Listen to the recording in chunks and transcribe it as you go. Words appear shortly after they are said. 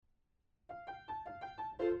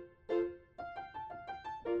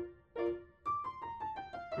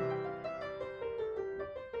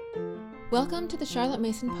Welcome to the Charlotte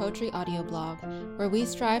Mason Poetry audio blog, where we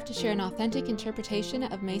strive to share an authentic interpretation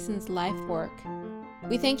of Mason's life work.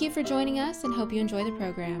 We thank you for joining us and hope you enjoy the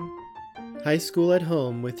program. High School at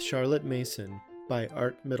Home with Charlotte Mason by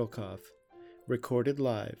Art Middlecoff, recorded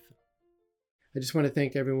live. I just want to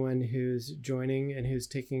thank everyone who's joining and who's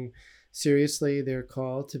taking seriously their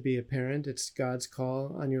call to be a parent. It's God's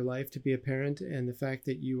call on your life to be a parent, and the fact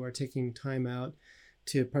that you are taking time out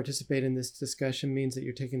to participate in this discussion means that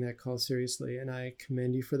you're taking that call seriously, and I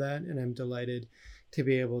commend you for that, and I'm delighted to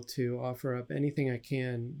be able to offer up anything I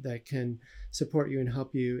can that can support you and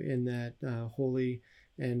help you in that holy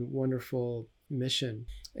and wonderful mission.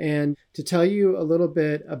 And to tell you a little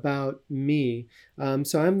bit about me,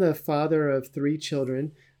 so I'm the father of 3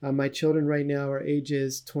 children. My children right now are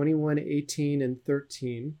ages 21, 18, and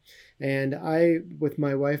 13. And I, with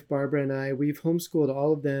my wife Barbara and I, we've homeschooled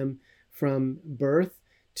all of them from birth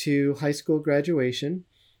to high school graduation.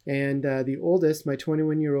 And the oldest, my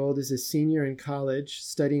 21-year-old, is a senior in college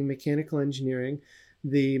studying mechanical engineering.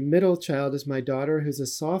 The middle child is my daughter, who's a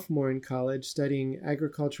sophomore in college studying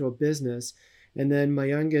agricultural business. And then my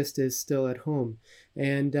youngest is still at home.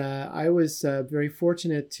 And I was very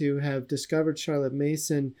fortunate to have discovered Charlotte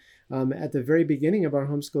Mason at the very beginning of our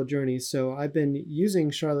homeschool journey. So I've been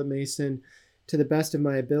using Charlotte Mason to the best of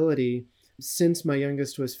my ability since my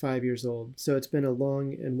youngest was 5 years old. So it's been a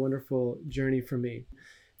long and wonderful journey for me.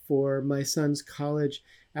 For my son's college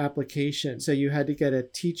application, so you had to get a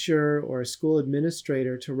teacher or a school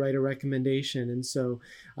administrator to write a recommendation. And so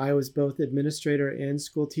I was both administrator and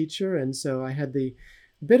school teacher. And so I had the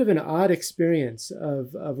bit of an odd experience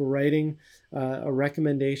of writing a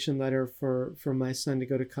recommendation letter for my son to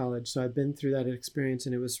go to college. So I've been through that experience,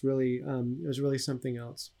 and it was really something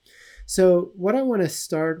else. So what I want to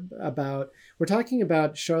start about, we're talking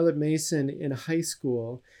about Charlotte Mason in high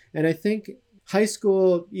school, and I think high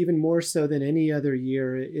school, even more so than any other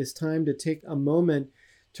year, is time to take a moment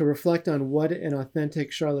to reflect on what an authentic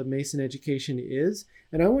Charlotte Mason education is.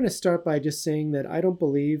 And I want to start by just saying that I don't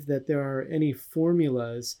believe that there are any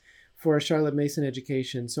formulas for a Charlotte Mason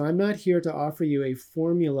education. So I'm not here to offer you a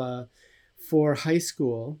formula for high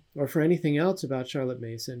school or for anything else about Charlotte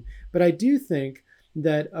Mason, but I do think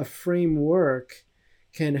that a framework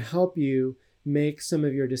can help you make some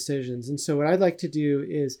of your decisions. And so what I'd like to do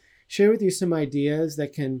is share with you some ideas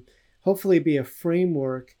that can hopefully be a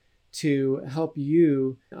framework to help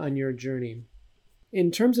you on your journey. In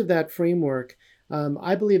terms of that framework,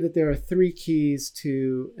 I believe that there are 3 keys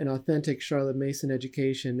to an authentic Charlotte Mason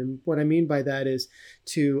education. And what I mean by that is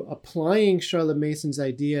to applying Charlotte Mason's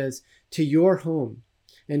ideas to your home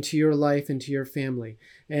and to your life and to your family.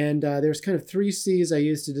 And there's kind of 3 C's I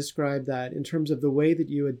use to describe that in terms of the way that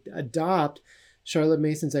you adopt Charlotte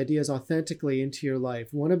Mason's ideas authentically into your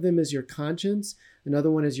life. One of them is your conscience, another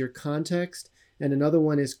one is your context, and another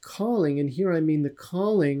one is calling. And here I mean the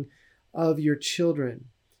calling of your children.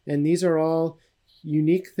 And these are all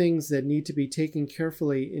unique things that need to be taken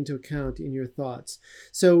carefully into account in your thoughts.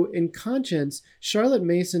 So in conscience, Charlotte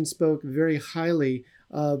Mason spoke very highly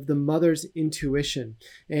of the mother's intuition.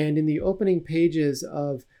 And in the opening pages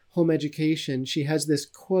of Home Education, she has this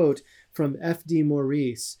quote from F.D.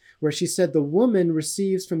 Maurice, where she said, "The woman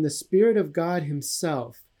receives from the Spirit of God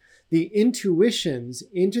himself the intuitions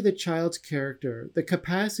into the child's character, the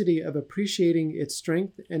capacity of appreciating its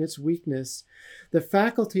strength and its weakness, the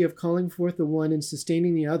faculty of calling forth the one and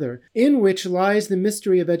sustaining the other, in which lies the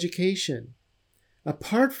mystery of education,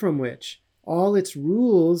 apart from which all its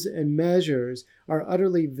rules and measures are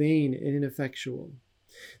utterly vain and ineffectual."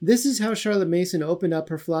 This is how Charlotte Mason opened up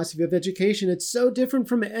her philosophy of education. It's so different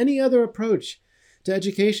from any other approach to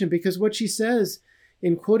education, because what she says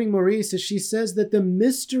in quoting Maurice is she says that the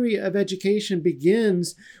mystery of education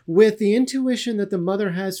begins with the intuition that the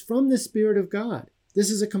mother has from the Spirit of God. This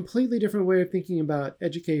is a completely different way of thinking about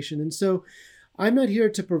education. And so I'm not here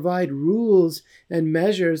to provide rules and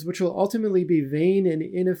measures which will ultimately be vain and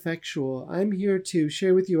ineffectual. I'm here to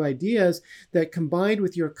share with you ideas that, combined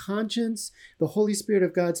with your conscience, the Holy Spirit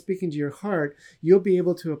of God speaking to your heart, you'll be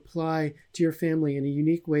able to apply to your family in a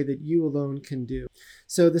unique way that you alone can do.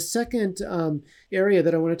 So the second area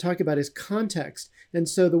that I want to talk about is context. And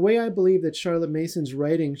so the way I believe that Charlotte Mason's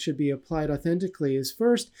writing should be applied authentically is,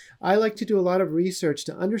 first, I like to do a lot of research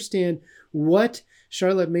to understand what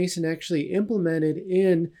Charlotte Mason actually implemented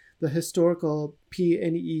in the historical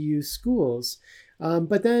PNEU schools.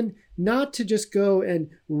 But then not to just go and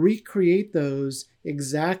recreate those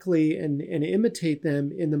exactly and imitate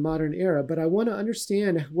them in the modern era, but I want to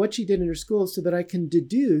understand what she did in her schools so that I can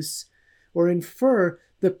deduce or infer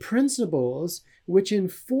the principles which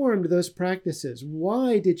informed those practices.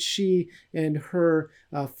 Why did she and her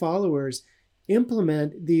followers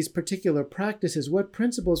implement these particular practices? What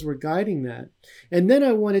principles were guiding that? And then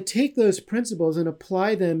I want to take those principles and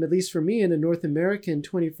apply them, at least for me, in a North American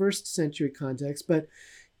 21st century context, but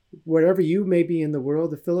wherever you may be in the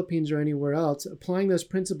world, the Philippines or anywhere else, applying those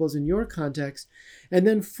principles in your context. And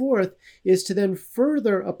then fourth is to then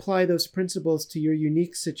further apply those principles to your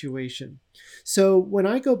unique situation. So when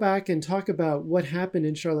I go back and talk about what happened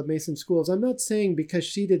in Charlotte Mason schools, I'm not saying because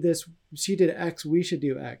she did this, she did X, we should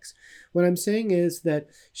do X. What I'm saying is that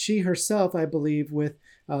she herself, I believe, with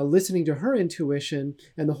listening to her intuition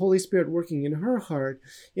and the Holy Spirit working in her heart,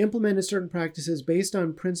 implemented certain practices based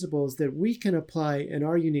on principles that we can apply in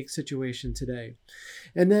our unique situation today.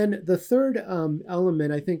 And then the third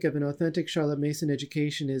element, I think, of an authentic Charlotte Mason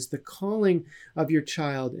education is the calling of your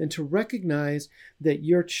child, and to recognize that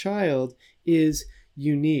your child is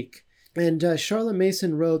unique. And Charlotte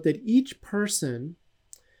Mason wrote that each person,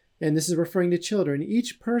 and this is referring to children,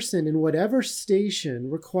 each person in whatever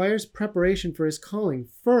station requires preparation for his calling.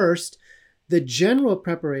 First, the general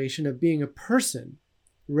preparation of being a person,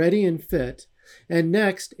 ready and fit, and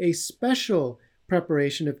next, a special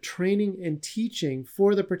preparation of training and teaching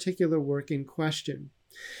for the particular work in question.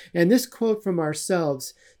 And this quote from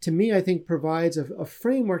ourselves, to me, I think provides a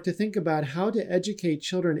framework to think about how to educate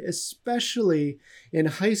children, especially in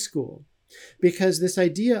high school. Because this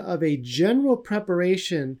idea of a general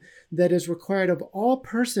preparation that is required of all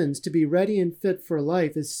persons to be ready and fit for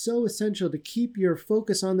life is so essential to keep your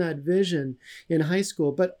focus on that vision in high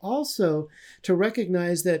school, but also to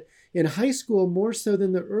recognize that in high school, more so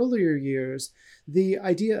than the earlier years, the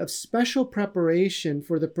idea of special preparation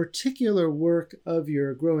for the particular work of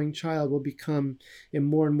your growing child will become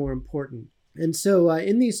more and more important. And so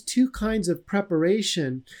in these two kinds of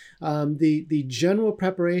preparation, the general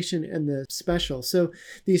preparation and the special. So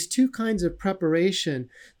these two kinds of preparation,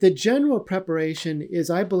 the general preparation is,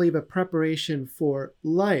 I believe, a preparation for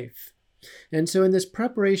life. And so in this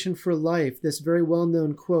preparation for life, this very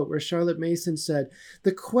well-known quote where Charlotte Mason said,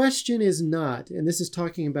 the question is not, and this is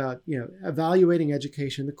talking about, evaluating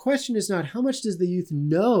education. The question is not how much does the youth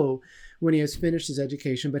know when he has finished his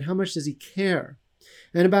education, but how much does he care?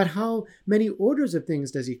 And about how many orders of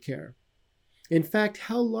things does he care? In fact,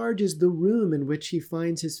 how large is the room in which he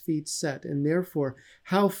finds his feet set, and therefore,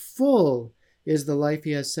 how full is the life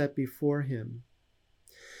he has set before him?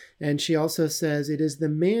 And she also says, it is the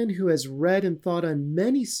man who has read and thought on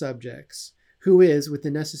many subjects who is, with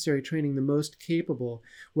the necessary training, the most capable,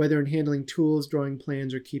 whether in handling tools, drawing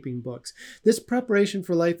plans, or keeping books. This preparation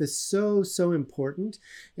for life is so, so important.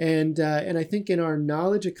 And I think in our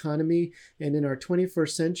knowledge economy and in our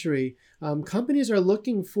 21st century, companies are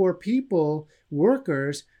looking for people,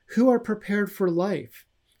 workers, who are prepared for life.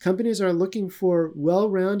 Companies are looking for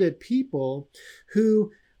well-rounded people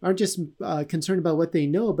who aren't just concerned about what they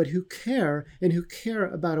know, but who care, and who care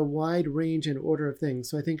about a wide range and order of things.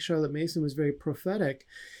 So I think Charlotte Mason was very prophetic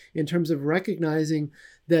in terms of recognizing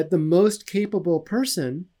that the most capable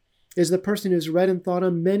person is the person who's read and thought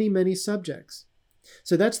on many, many subjects.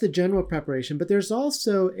 So that's the general preparation. But there's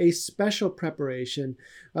also a special preparation,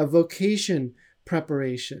 a vocation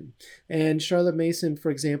preparation. And Charlotte Mason, for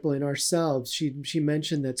example, in Ourselves, she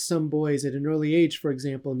mentioned that some boys at an early age, for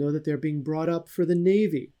example, know that they're being brought up for the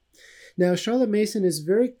Navy. Now, Charlotte Mason is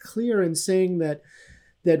very clear in saying that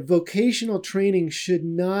vocational training should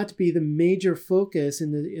not be the major focus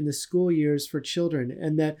in the school years for children,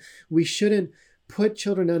 and that we shouldn't put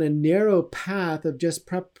children on a narrow path of just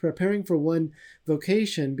preparing for one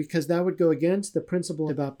vocation, because that would go against the principle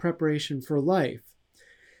about preparation for life.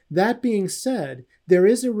 That being said, there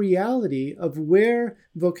is a reality of where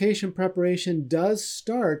vocation preparation does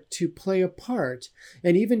start to play a part.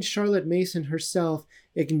 And even Charlotte Mason herself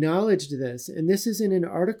acknowledged this. And this is in an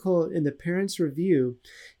article in the Parents' Review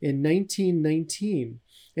in 1919.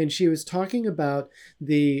 And she was talking about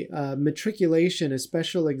the matriculation, a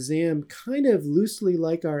special exam, kind of loosely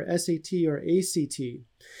like our SAT or ACT.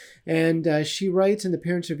 And she writes in the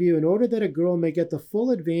Parents' Review, in order that a girl may get the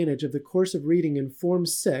full advantage of the course of reading in Form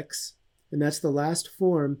 6, and that's the last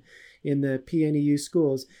form in the PNEU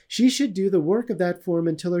schools, she should do the work of that form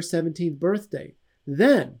until her 17th birthday.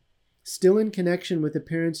 Then, still in connection with the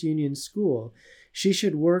Parents' Union School, she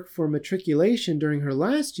should work for matriculation during her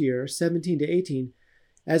last year, 17 to 18,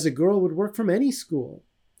 as a girl would work from any school.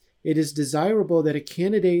 It is desirable that a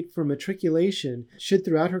candidate for matriculation should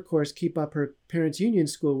throughout her course keep up her Parents' Union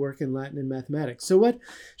schoolwork in Latin and mathematics. So what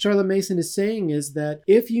Charlotte Mason is saying is that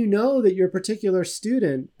if you know that your particular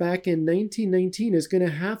student back in 1919 is going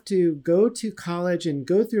to have to go to college and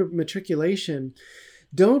go through matriculation,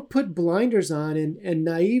 don't put blinders on and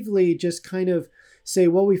naively just kind of say,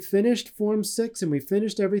 well, we finished Form 6 and we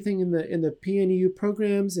finished everything in the PNEU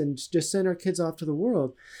programs and just sent our kids off to the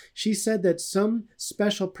world. She said that some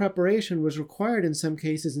special preparation was required in some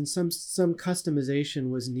cases and some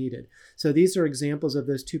customization was needed. So these are examples of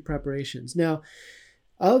those two preparations. Now,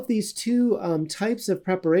 of these two types of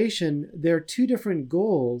preparation, there are two different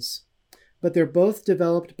goals, but they're both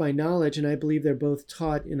developed by knowledge, and I believe they're both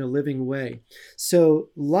taught in a living way. So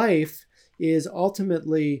life is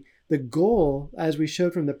ultimately the goal, as we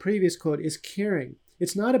showed from the previous quote, is caring.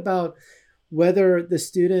 It's not about whether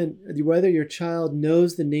your child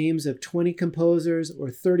knows the names of 20 composers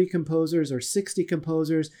or 30 composers or 60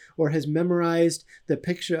 composers or has memorized the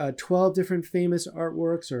picture 12 different famous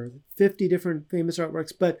artworks or 50 different famous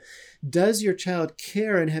artworks, but does your child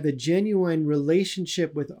care and have a genuine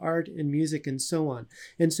relationship with art and music and so on?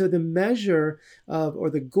 And so the measure of, or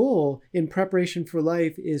the goal in preparation for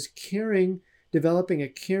life is caring, developing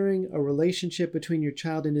a relationship between your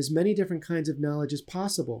child and as many different kinds of knowledge as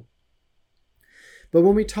possible. But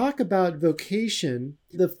when we talk about vocation,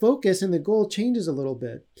 the focus and the goal changes a little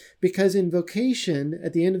bit, because in vocation,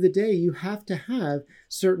 at the end of the day, you have to have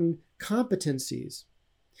certain competencies.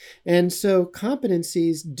 And so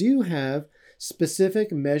competencies do have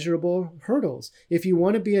specific measurable hurdles. If you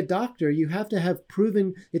want to be a doctor, you have to have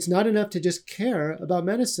proven, it's not enough to just care about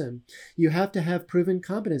medicine. You have to have proven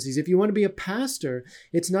competencies. If you want to be a pastor,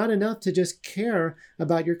 it's not enough to just care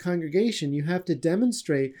about your congregation. You have to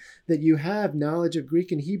demonstrate that you have knowledge of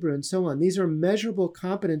Greek and Hebrew and so on. These are measurable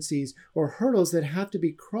competencies or hurdles that have to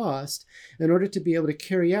be crossed in order to be able to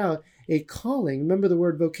carry out a calling. Remember, the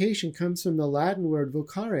word vocation comes from the Latin word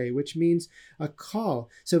vocare, which means a call.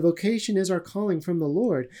 So vocation is our calling from the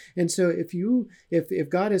Lord. And so if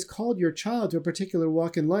God has called your child to a particular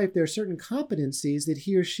walk in life, there are certain competencies that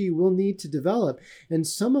he or she will need to develop. And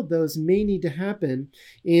some of those may need to happen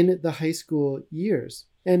in the high school years.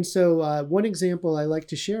 And so one example I like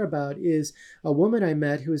to share about is a woman I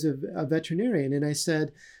met who is a veterinarian. And I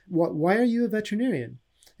said, why are you a veterinarian?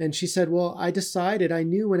 And she said, well, I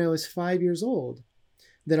knew when I was 5 years old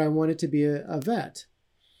that I wanted to be a vet.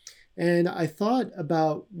 And I thought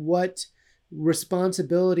about what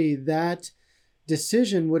responsibility that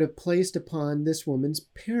decision would have placed upon this woman's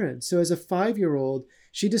parents. So as a 5-year-old,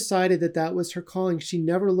 she decided that that was her calling. She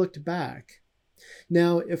never looked back.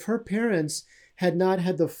 Now, if her parents had not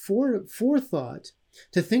had the forethought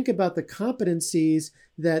to think about the competencies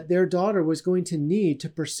that their daughter was going to need to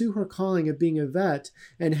pursue her calling of being a vet,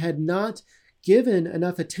 and had not given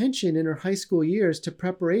enough attention in her high school years to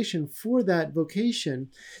preparation for that vocation,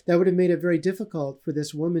 that would have made it very difficult for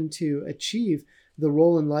this woman to achieve the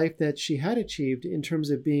role in life that she had achieved in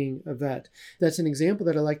terms of being a vet. That's an example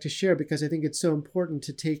that I like to share because I think it's so important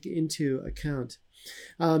to take into account.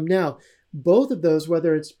 Now, both of those,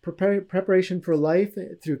 whether it's preparation for life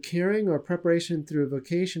through caring or preparation through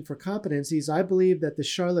vocation for competencies, I believe that the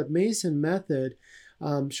Charlotte Mason method,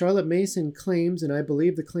 Charlotte Mason claims, and I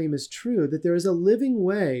believe the claim is true, that there is a living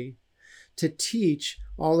way to teach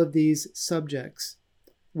all of these subjects,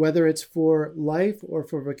 whether it's for life or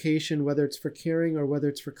for vocation, whether it's for caring or whether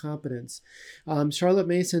it's for competence. Charlotte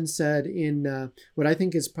Mason said in what I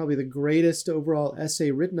think is probably the greatest overall essay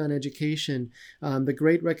written on education, The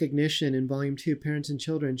Great Recognition in Volume 2, Parents and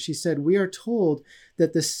Children, she said, "We are told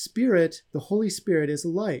that the Spirit, the Holy Spirit, is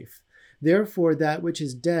life. Therefore, that which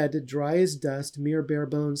is dead, dry as dust, mere bare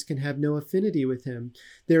bones, can have no affinity with him.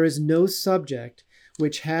 There is no subject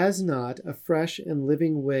which has not a fresh and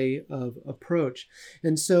living way of approach."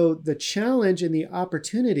 And so the challenge and the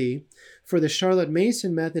opportunity for the Charlotte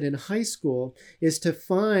Mason method in high school is to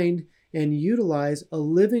find and utilize a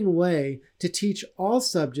living way to teach all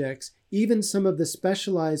subjects, even some of the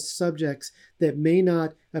specialized subjects that may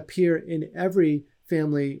not appear in every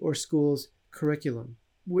family or school's curriculum.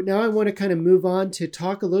 Now I want to kind of move on to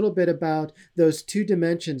talk a little bit about those two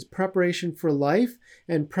dimensions, preparation for life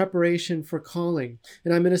and preparation for calling.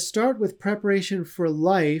 And I'm going to start with preparation for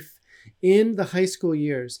life in the high school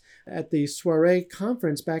years. At the Soiree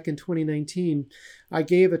Conference back in 2019, I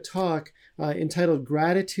gave a talk entitled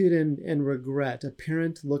Gratitude and Regret, A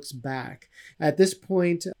Parent Looks Back. At this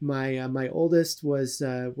point, my oldest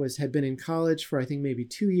had been in college for I think maybe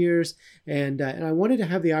 2 years, and I wanted to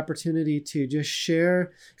have the opportunity to just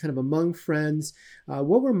share kind of among friends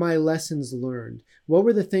what were my lessons learned, what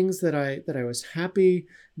were the things that I was happy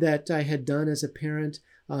that I had done as a parent,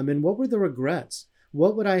 and what were the regrets.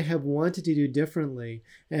 What would I have wanted to do differently?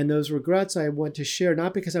 And those regrets I want to share,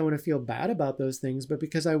 not because I want to feel bad about those things, but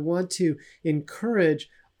because I want to encourage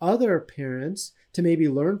other parents to maybe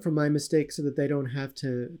learn from my mistakes so that they don't have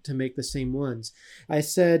to make the same ones. I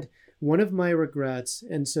said, one of my regrets,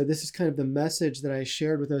 and so this is kind of the message that I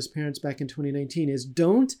shared with those parents back in 2019, is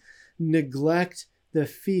don't neglect the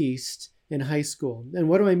feast in high school. And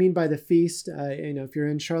what do I mean by the feast? If you're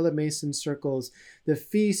in Charlotte Mason circles, the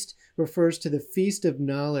feast refers to the feast of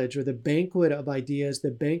knowledge, or the banquet of ideas, the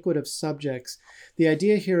banquet of subjects. The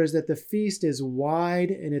idea here is that the feast is wide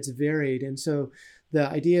and it's varied. And so the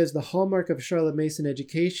idea is the hallmark of Charlotte Mason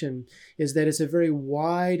education is that it's a very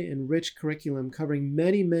wide and rich curriculum covering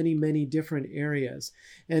many, many, many different areas.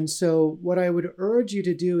 And so what I would urge you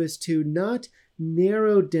to do is to not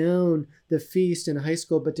narrow down the feast in high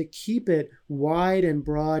school, but to keep it wide and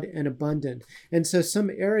broad and abundant. And so some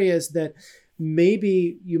areas that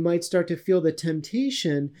maybe you might start to feel the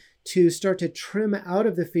temptation to start to trim out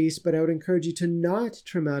of the feast, but I would encourage you to not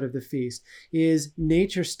trim out of the feast, is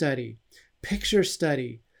nature study, picture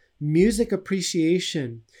study, music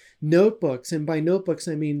appreciation, notebooks. And by notebooks,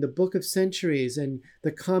 I mean the Book of Centuries and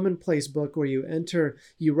the Commonplace book, where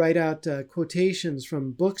you write out quotations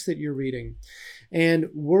from books that you're reading, and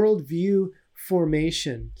worldview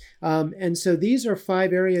formation. And so these are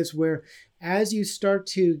 5 areas where, as you start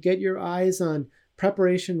to get your eyes on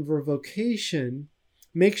preparation for vocation,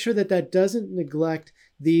 make sure that doesn't neglect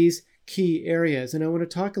these key areas. And I want to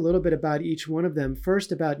talk a little bit about each one of them.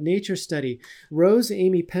 First, about nature study. Rose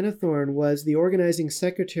Amy Penethorne was the organizing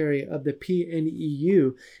secretary of the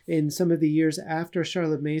PNEU in some of the years after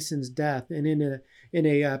Charlotte Mason's death. And in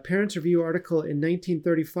a Parents Review article in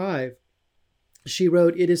 1935, she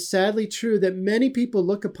wrote, "It is sadly true that many people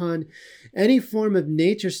look upon any form of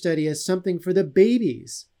nature study as something for the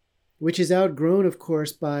babies, which is outgrown, of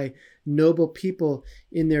course, by noble people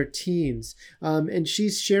in their teens." And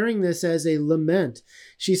she's sharing this as a lament.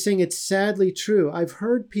 She's saying it's sadly true. I've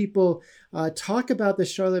heard people talk about the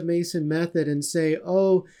Charlotte Mason method and say,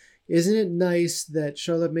 oh, isn't it nice that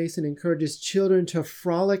Charlotte Mason encourages children to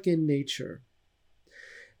frolic in nature?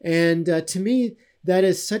 And to me, that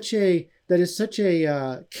is such a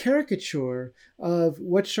caricature of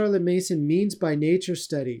what Charlotte Mason means by nature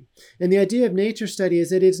study. And the idea of nature study is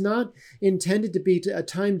that it's not intended to be a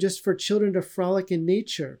time just for children to frolic in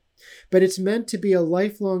nature, but it's meant to be a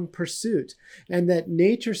lifelong pursuit. And that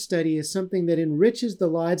nature study is something that enriches the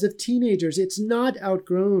lives of teenagers. It's not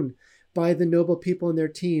outgrown by the noble people in their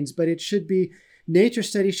teens, but it should be. Nature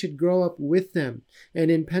study should grow up with them. And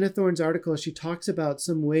in Penethorne's article, she talks about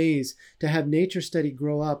some ways to have nature study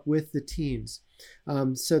grow up with the teens.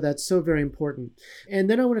 So that's so very important. And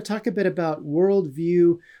then I want to talk a bit about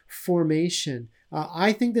worldview formation.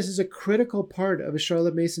 I think this is a critical part of a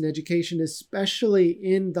Charlotte Mason education, especially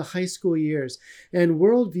in the high school years. And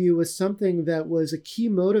worldview was something that was a key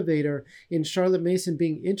motivator in Charlotte Mason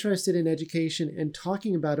being interested in education and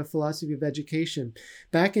talking about a philosophy of education.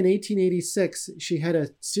 Back in 1886, she had a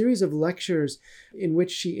series of lectures in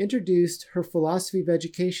which she introduced her philosophy of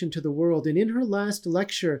education to the world. And in her last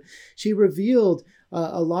lecture, she revealed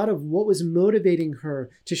a lot of what was motivating her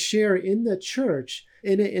to share in the church,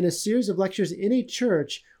 in a series of lectures in a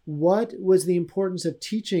church, what was the importance of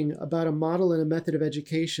teaching about a model and a method of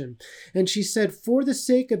education. And she said, "For the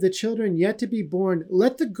sake of the children yet to be born,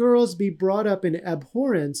 let the girls be brought up in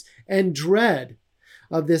abhorrence and dread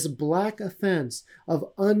of this black offense of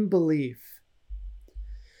unbelief."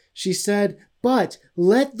 She said, "But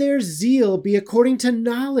let their zeal be according to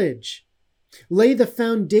knowledge. Lay the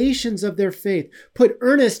foundations of their faith. Put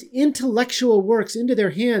earnest intellectual works into their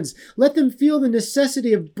hands. Let them feel the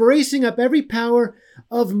necessity of bracing up every power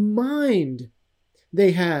of mind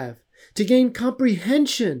they have to gain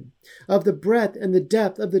comprehension of the breadth and the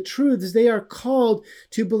depth of the truths they are called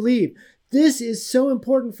to believe." This is so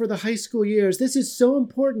important for the high school years. This is so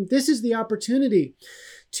important. This is the opportunity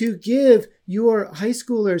to give your high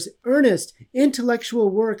schoolers earnest intellectual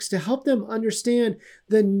works to help them understand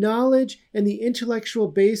the knowledge and the intellectual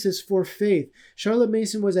basis for faith. Charlotte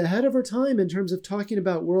Mason was ahead of her time in terms of talking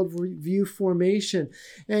about worldview formation,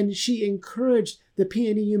 and she encouraged the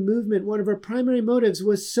PNEU movement. One of her primary motives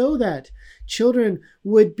was so that children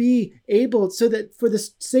would be able, so that for the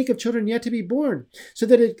sake of children yet to be born, so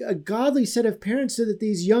that a godly set of parents, so that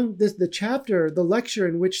these young, the lecture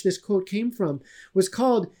in which this quote came from was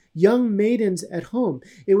called Young Maidens at Home.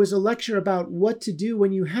 It was a lecture about what to do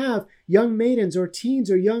when you have young maidens or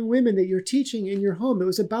teens or young women that you're teaching in your home. It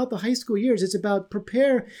was about the high school years. It's about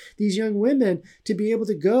prepare these young women to be able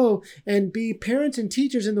to go and be parents and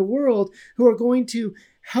teachers in the world who are going to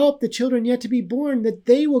help the children yet to be born, that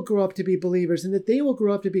they will grow up to be believers and that they will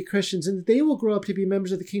grow up to be Christians and that they will grow up to be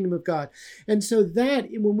members of the kingdom of God. And so that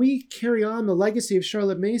when we carry on the legacy of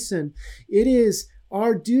Charlotte Mason, it is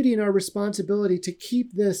our duty and our responsibility to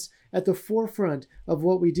keep this at the forefront of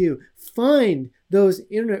what we do. Find those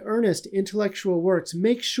earnest intellectual works.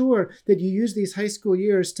 Make sure that you use these high school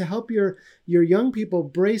years to help your young people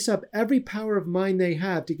brace up every power of mind they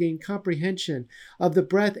have to gain comprehension of the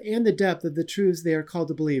breadth and the depth of the truths they are called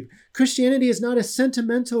to believe. Christianity is not a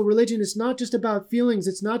sentimental religion. It's not just about feelings.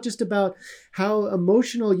 It's not just about how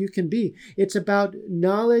emotional you can be. It's about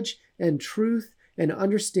knowledge and truth and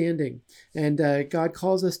understanding. And God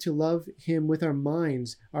calls us to love him with our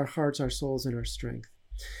minds, our hearts, our souls, and our strength.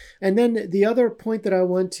 And then the other point that I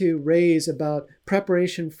want to raise about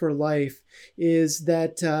preparation for life is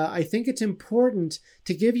that I think it's important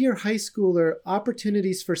to give your high schooler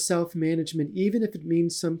opportunities for self-management, even if it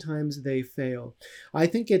means sometimes they fail. I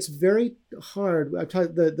think it's very hard.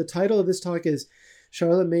 The title of this talk is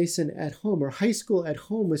Charlotte Mason at Home, or High School at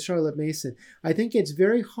Home with Charlotte Mason. I think it's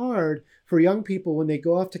very hard for young people when they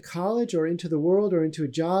go off to college or into the world or into a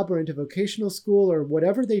job or into vocational school or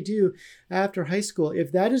whatever they do after high school, if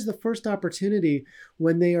that is the first opportunity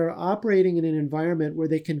when they are operating in an environment where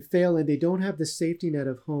they can fail and they don't have the safety net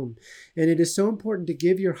of home. And it is so important to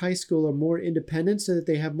give your high schooler more independence so that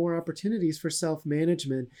they have more opportunities for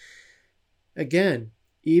self-management. Again,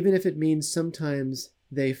 even if it means sometimes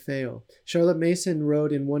they fail. Charlotte Mason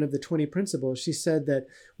wrote in one of the 20 principles, she said that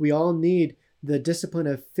we all need the discipline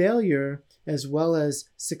of failure as well as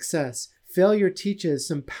success. Failure teaches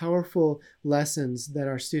some powerful lessons that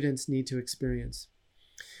our students need to experience.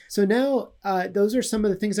 So now, those are some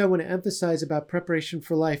of the things I want to emphasize about preparation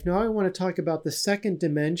for life. Now I want to talk about the second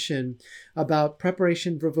dimension, about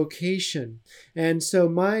preparation for vocation. And so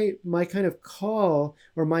my kind of call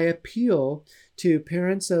or my appeal to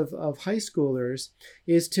parents of high schoolers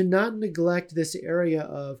is to not neglect this area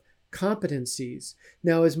of competencies.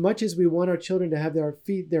 Now, as much as we want our children to have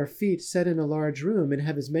their feet set in a large room and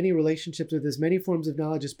have as many relationships with as many forms of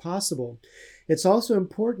knowledge as possible, it's also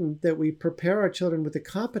important that we prepare our children with the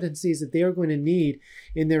competencies that they are going to need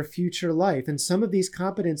in their future life. And some of these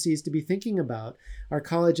competencies to be thinking about are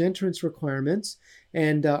college entrance requirements,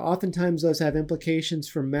 and oftentimes those have implications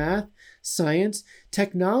for math, science.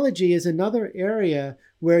 Technology is another area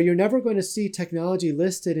where you're never going to see technology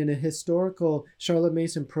listed in a historical Charlotte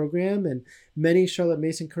Mason program, and many Charlotte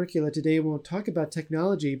Mason curricula today won't talk about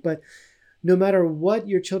technology, but no matter what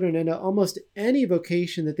your children end up, almost any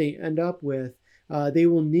vocation that they end up with, they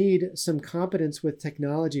will need some competence with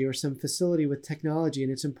technology or some facility with technology,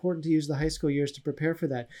 and it's important to use the high school years to prepare for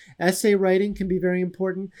that. Essay writing can be very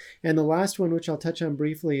important, and the last one, which I'll touch on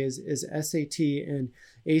briefly, is SAT and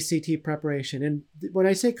ACT preparation. And when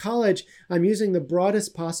I say college, I'm using the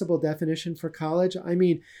broadest possible definition for college. I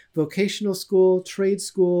mean vocational school, trade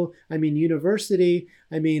school, I mean university,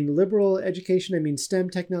 I mean liberal education, I mean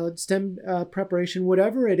STEM technology, STEM preparation,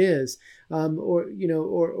 whatever it is,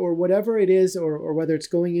 or whatever it is, or whether it's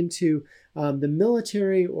going into the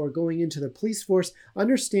military or going into the police force,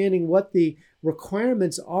 understanding what the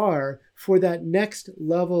requirements are for that next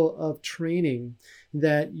level of training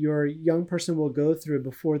that your young person will go through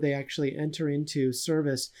before they actually enter into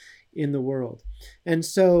service in the world. And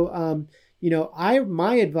so,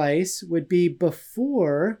 my advice would be,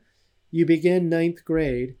 before you begin ninth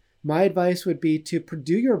grade, my advice would be to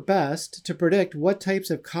do your best to predict what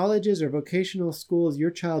types of colleges or vocational schools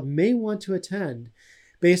your child may want to attend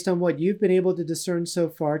based on what you've been able to discern so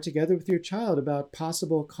far together with your child about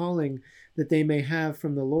possible calling that they may have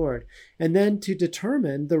from the Lord. And then to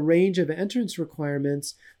determine the range of entrance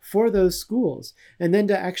requirements for those schools. And then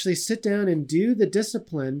to actually sit down and do the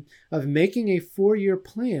discipline of making a 4-year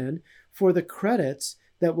plan for the credits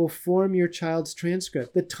that will form your child's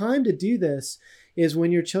transcript. The time to do this is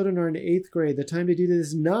when your children are in 8th grade. The time to do this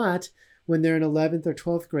is not when they're in 11th or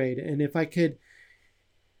 12th grade. And if I could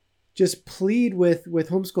just plead with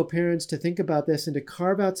homeschool parents to think about this and to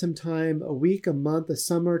carve out some time, a week, a month, a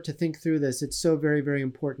summer, to think through this. It's so very, very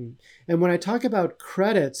important. And when I talk about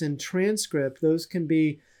credits and transcript, those can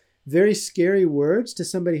be very scary words to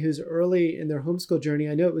somebody who's early in their homeschool journey.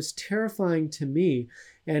 I know it was terrifying to me.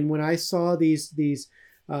 And when I saw these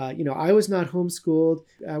I was not homeschooled.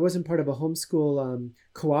 I wasn't part of a homeschool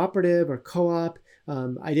cooperative or co-op.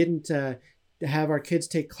 I didn't have our kids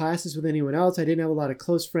take classes with anyone else. I didn't have a lot of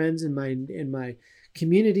close friends in my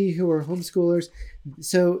community who were homeschoolers.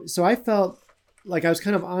 So I felt like I was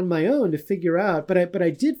kind of on my own to figure out, but I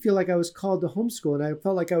did feel like I was called to homeschool, and I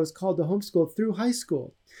felt like I was called to homeschool through high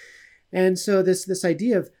school. And so this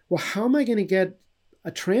idea of, well, how am I going to get a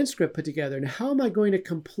transcript put together, and how am I going to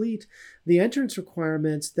complete the entrance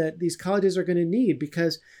requirements that these colleges are going to need?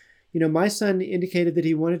 Because, my son indicated that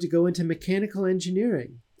he wanted to go into mechanical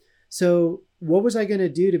engineering. So what was I going to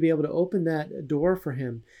do to be able to open that door for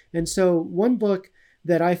him? And so one book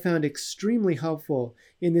that I found extremely helpful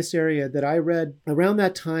in this area that I read around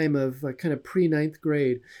that time of kind of pre-ninth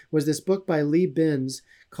grade was this book by Lee Binns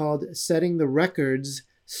called Setting the Records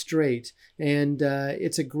Straight. And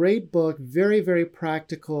it's a great book, very, very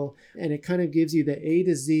practical, and it kind of gives you the A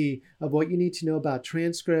to Z of what you need to know about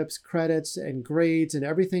transcripts, credits, and grades, and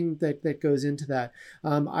everything that goes into that.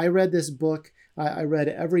 I read this book. I read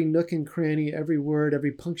every nook and cranny, every word,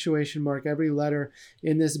 every punctuation mark, every letter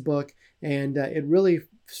in this book, and it really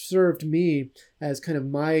served me as kind of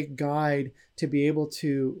my guide to be able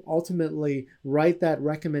to ultimately write that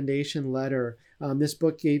recommendation letter. This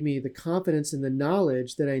book gave me the confidence and the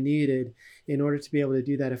knowledge that I needed in order to be able to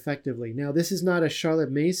do that effectively. Now, this is not a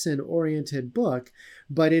Charlotte Mason-oriented book,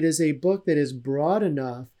 but it is a book that is broad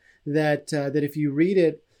enough that if you read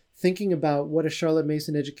it thinking about what a Charlotte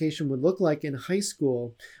Mason education would look like in high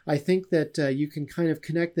school, I think that you can kind of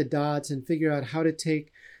connect the dots and figure out how to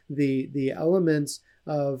take the elements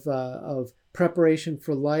of preparation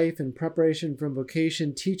for life and preparation for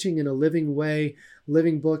vocation, teaching in a living way,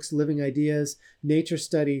 living books, living ideas, nature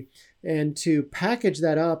study, and to package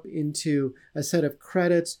that up into a set of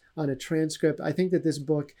credits on a transcript. I think that this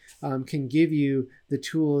book can give you the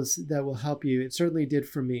tools that will help you. It certainly did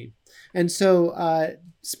for me. And so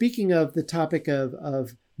speaking of the topic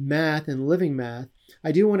of math and living math,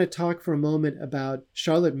 I do want to talk for a moment about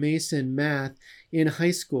Charlotte Mason math in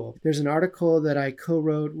high school. There's an article that I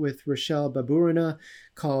co-wrote with Rochelle Baburina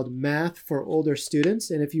called Math for Older Students.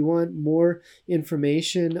 And if you want more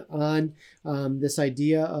information on this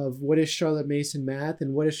idea of what is Charlotte Mason math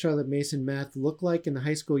and what does Charlotte Mason math look like in the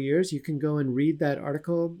high school years, you can go and read that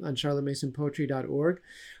article on charlottemasonpoetry.org.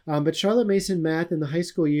 But Charlotte Mason math in the high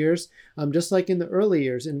school years, just like in the early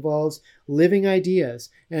years, involves living ideas.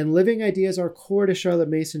 And living ideas are core to Charlotte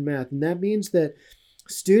Mason math. And that means that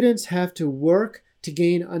students have to work to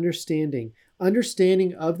gain understanding.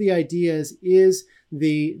 Understanding of the ideas is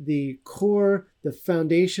the core, the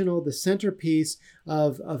foundational, the centerpiece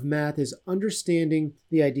of math is understanding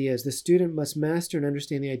the ideas. The student must master and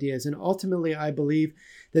understand the ideas. And ultimately, I believe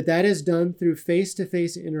that is done through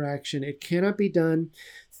face-to-face interaction. It cannot be done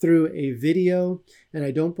through a video, and I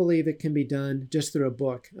don't believe it can be done just through a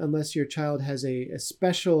book, unless your child has a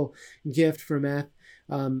special gift for math.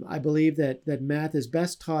 I believe that math is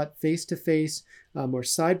best taught face-to-face or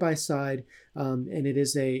side-by-side, and it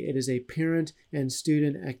is a parent and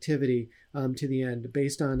student activity to the end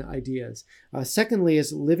based on ideas. Secondly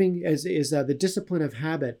is the discipline of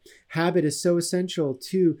habit. Habit is so essential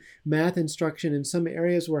to math instruction. In some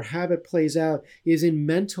areas where habit plays out is in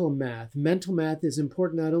mental math. Mental math is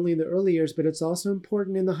important not only in the early years, but it's also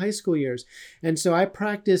important in the high school years. And so I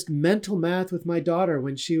practiced mental math with my daughter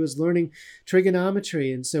when she was learning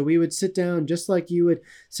trigonometry. And so we would sit down just like you would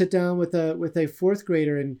sit down with a fourth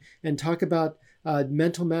grader and talk about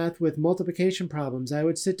mental math with multiplication problems. I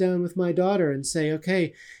would sit down with my daughter and say,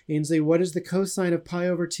 okay, Ainsley, what is the cosine of pi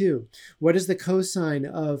over 2? What is the cosine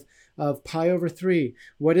of pi over 3?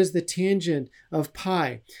 What is the tangent of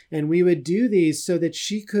pi? And we would do these so that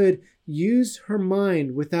she could use her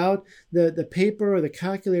mind without the paper or the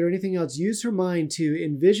calculator or anything else, use her mind to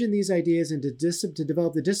envision these ideas and to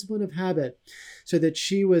develop the discipline of habit so that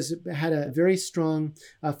she had a very strong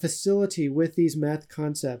facility with these math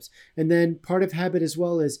concepts. And then part of habit as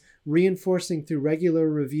well is reinforcing through regular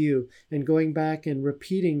review and going back and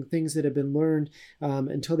repeating things that have been learned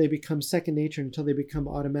until they become second nature, until they become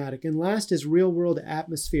automatic. And last is real world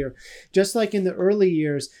atmosphere. Just like in the early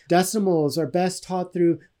years, decimals are best taught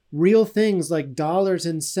through real things like dollars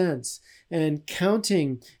and cents, and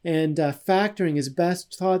counting and factoring is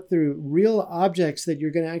best taught through real objects that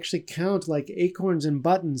you're going to actually count, like acorns and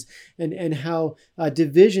buttons, and how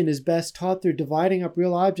division is best taught through dividing up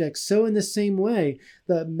real objects. So in the same way,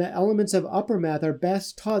 the elements of upper math are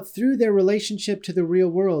best taught through their relationship to the real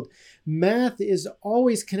world. Math is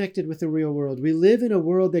always connected with the real world. We live in a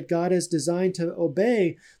world that God has designed to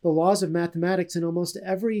obey the laws of mathematics in almost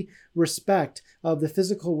every respect of the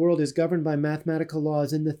physical world is governed by mathematical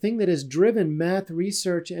laws. And the thing that has driven math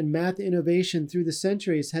research and math innovation through the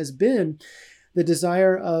centuries has been the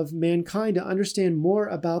desire of mankind to understand more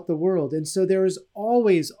about the world. And so there is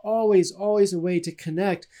always, always, always a way to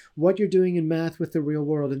connect what you're doing in math with the real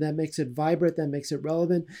world. And that makes it vibrant, that makes it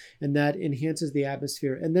relevant, and that enhances the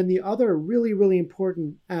atmosphere. And then the other really, really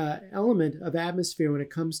important element of atmosphere when it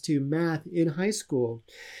comes to math in high school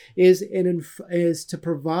is to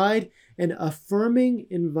provide an affirming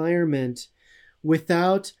environment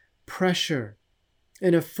without pressure.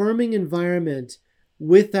 An affirming environment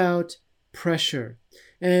without pressure.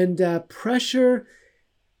 And pressure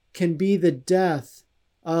can be the death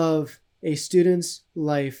of a student's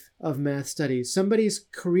life of math studies. Somebody's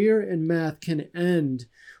career in math can end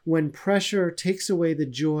when pressure takes away the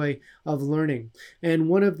joy of learning. And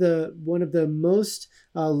one of the most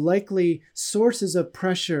likely sources of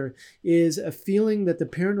pressure is a feeling that the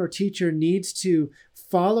parent or teacher needs to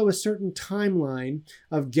follow a certain timeline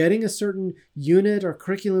of getting a certain unit or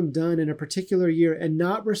curriculum done in a particular year and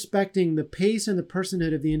not respecting the pace and the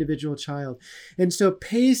personhood of the individual child. And so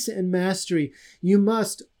pace and mastery, you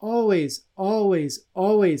must always, always,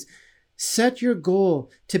 always set your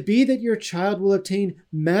goal to be that your child will obtain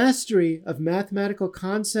mastery of mathematical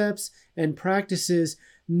concepts and practices,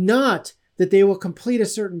 not that they will complete a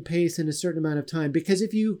certain pace in a certain amount of time. Because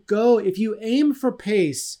if you aim for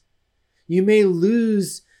pace, you may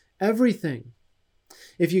lose everything.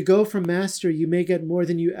 If you go for mastery, you may get more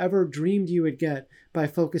than you ever dreamed you would get by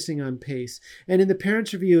focusing on pace. And in the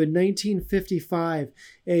Parents' Review in 1955,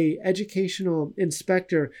 an educational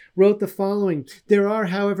inspector wrote the following: "There are,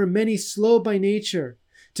 however, many slow by nature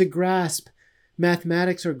to grasp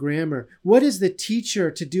mathematics or grammar. What is the teacher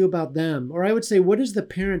to do about them?" Or I would say, what is the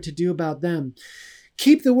parent to do about them?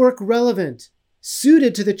 Keep the work relevant,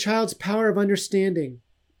 suited to the child's power of understanding.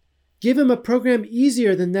 Give him a program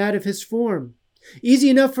easier than that of his form, easy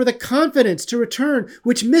enough for the confidence to return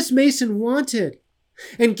which Miss Mason wanted,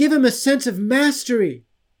 and give him a sense of mastery.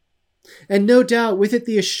 And no doubt with it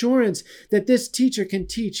the assurance that this teacher can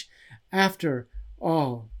teach after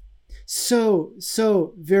all. So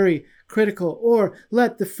very critical. Or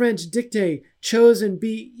let the French dictée chosen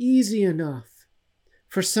be easy enough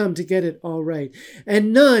for some to get it all right,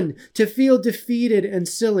 and none to feel defeated and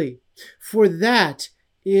silly, for that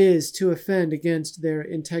is to offend against their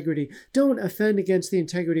integrity. Don't offend against the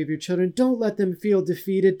integrity of your children. Don't let them feel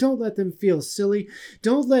defeated. Don't let them feel silly.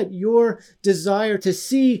 Don't let your desire to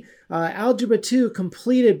see Algebra 2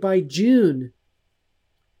 completed by June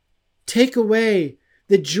take away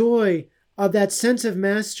the joy of that sense of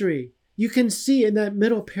mastery. You can see in that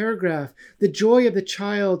middle paragraph the joy of the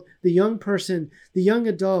child, the young person, the young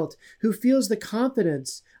adult who feels the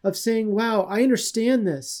confidence of saying, wow, I understand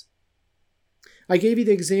this. I gave you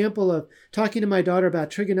the example of talking to my daughter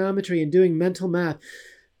about trigonometry and doing mental math.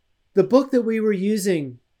 The book that we were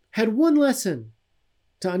using had one lesson: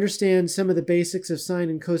 to understand some of the basics of sine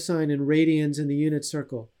and cosine and radians in the unit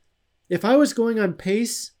circle. If I was going on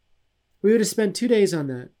pace, we would have spent 2 days on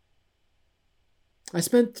that. I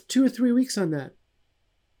spent 2 or 3 weeks on that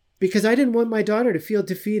because I didn't want my daughter to feel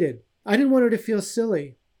defeated. I didn't want her to feel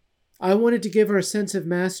silly. I wanted to give her a sense of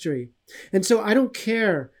mastery. And so I don't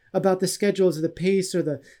care about the schedules or the pace or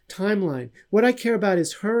the timeline. What I care about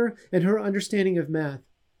is her and her understanding of math.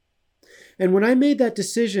 And when I made that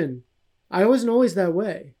decision, I wasn't always that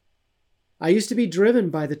way. I used to be driven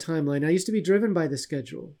by the timeline. I used to be driven by the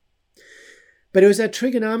schedule. But it was at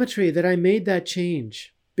trigonometry that I made that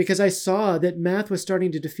change because I saw that math was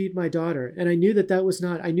starting to defeat my daughter. And I knew that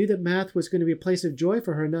I knew that math was going to be a place of joy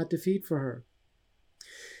for her, not defeat for her.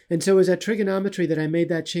 And so it was at trigonometry that I made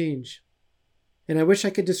that change. And I wish I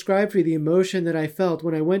could describe for you the emotion that I felt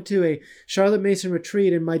when I went to a Charlotte Mason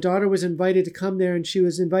retreat and my daughter was invited to come there, and she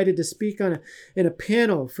was invited to speak in a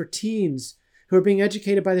panel for teens who are being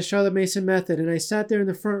educated by the Charlotte Mason method. And I sat there in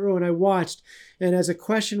the front row and I watched. And as a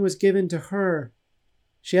question was given to her,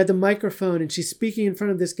 she had the microphone and she's speaking in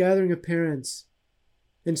front of this gathering of parents.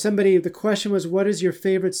 And the question was, what is your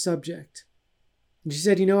favorite subject? And she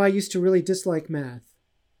said, I used to really dislike math.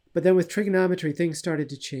 But then with trigonometry, things started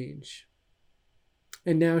to change.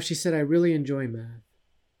 And now she said, I really enjoy math.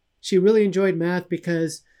 She really enjoyed math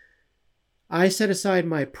because I set aside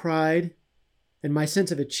my pride and my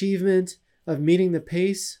sense of achievement of meeting the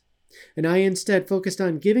pace, and I instead focused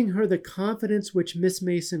on giving her the confidence which Miss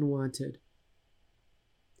Mason wanted.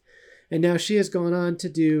 And now she has gone on to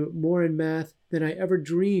do more in math than I ever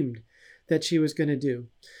dreamed that she was going to do.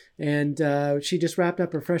 And she just wrapped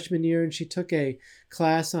up her freshman year and she took a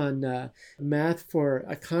class on math for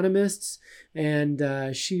economists.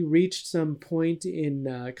 And she reached some point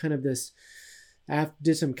in kind of this,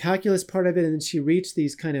 did some calculus part of it. And then she reached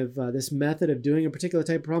these kind of this method of doing a particular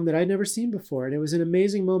type of problem that I'd never seen before. And it was an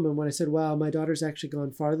amazing moment when I said, wow, my daughter's actually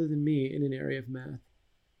gone farther than me in an area of math.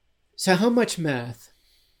 So how much math?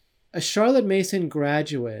 A Charlotte Mason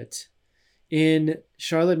graduate in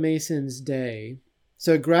Charlotte Mason's day,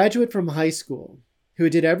 so a graduate from high school who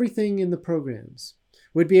did everything in the programs,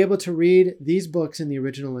 would be able to read these books in the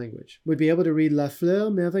original language, would be able to read La Fleur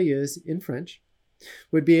Merveilleuse in French,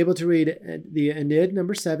 would be able to read the Aeneid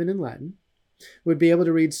number 7 in Latin, would be able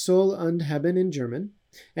to read Soll und Heben in German,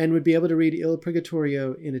 and would be able to read Il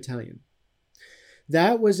Purgatorio in Italian.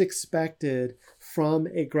 That was expected from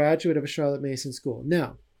a graduate of a Charlotte Mason school.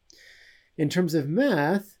 Now, in terms of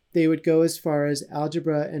math, they would go as far as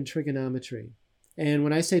algebra and trigonometry. And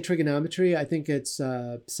when I say trigonometry, I think it's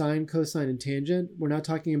sine, cosine, and tangent. We're not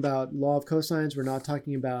talking about law of cosines. We're not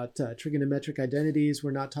talking about trigonometric identities.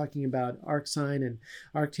 We're not talking about arcsine and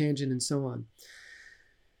arctangent and so on.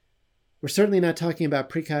 We're certainly not talking about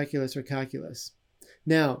precalculus or calculus.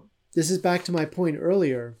 Now, this is back to my point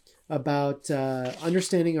earlier about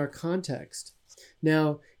understanding our context.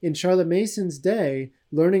 Now, in Charlotte Mason's day,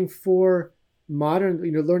 learning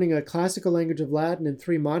a classical language of Latin and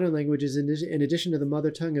 3 modern languages in addition to the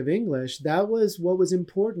mother tongue of English, that was what was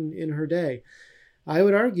important in her day. I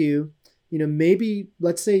would argue, maybe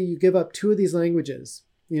let's say you give up 2 of these languages.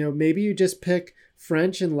 Maybe you just pick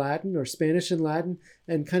French and Latin or Spanish and Latin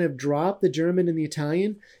and kind of drop the German and the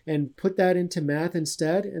Italian and put that into math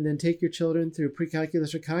instead, and then take your children through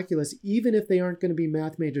precalculus or calculus, even if they aren't going to be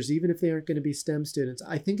math majors, even if they aren't going to be STEM students.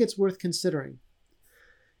 I think it's worth considering.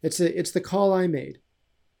 It's the call I made.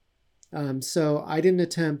 So I didn't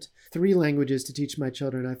attempt 3 languages to teach my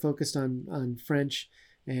children. I focused on French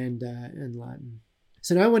and Latin.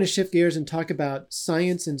 So now I want to shift gears and talk about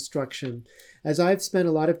science instruction. As I've spent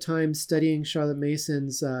a lot of time studying Charlotte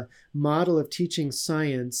Mason's model of teaching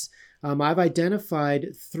science, I've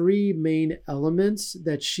identified 3 main elements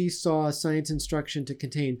that she saw science instruction to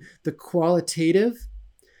contain: the qualitative,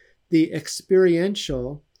 the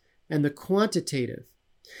experiential, and the quantitative.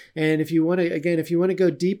 And if you want to go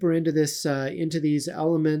deeper into this, into these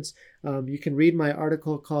elements, you can read my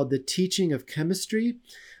article called "The Teaching of Chemistry,"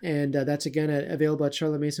 and that's again available at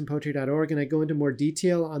charlottemasonpoetry.org. And I go into more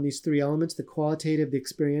detail on these 3 elements: the qualitative, the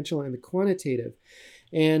experiential, and the quantitative.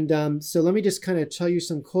 And so let me just kind of tell you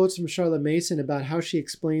some quotes from Charlotte Mason about how she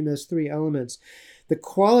explained those 3 elements. The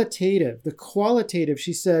qualitative,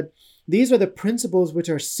 she said, these are the principles which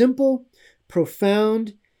are simple,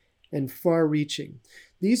 profound, and far-reaching.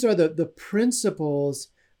 These are the principles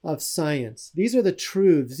of science. These are the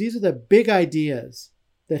truths. These are the big ideas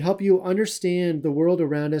that help you understand the world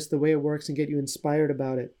around us, the way it works, and get you inspired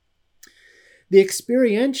about it. The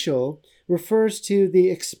experiential refers to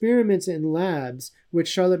the experiments in labs, which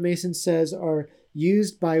Charlotte Mason says are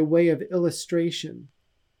used by way of illustration.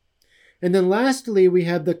 And then lastly, we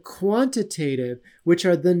have the quantitative, which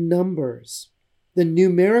are the numbers, the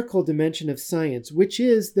numerical dimension of science, which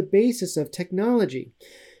is the basis of technology.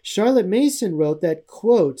 Charlotte Mason wrote that,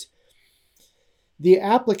 quote, "The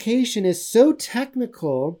application is so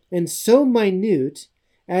technical and so minute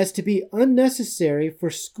as to be unnecessary for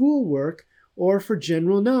schoolwork or for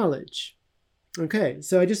general knowledge." Okay,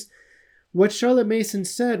 so what Charlotte Mason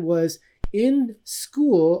said was, in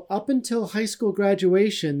school, up until high school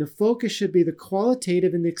graduation, the focus should be the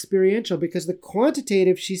qualitative and the experiential, because the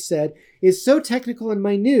quantitative, she said, is so technical and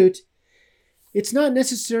minute, it's not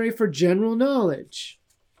necessary for general knowledge.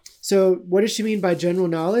 So what does she mean by general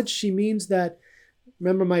knowledge? She means that,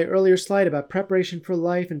 remember my earlier slide about preparation for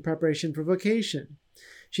life and preparation for vocation.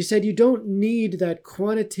 She said you don't need that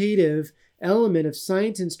quantitative element of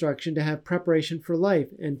science instruction to have preparation for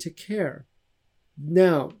life and to care.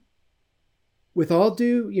 Now, with all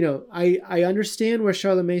due, I understand where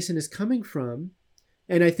Charlotte Mason is coming from,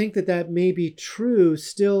 and I think that may be true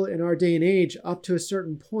still in our day and age up to a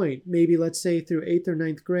certain point, maybe let's say through 8th or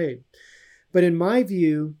 9th grade. But in my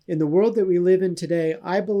view, in the world that we live in today,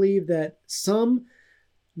 I believe that some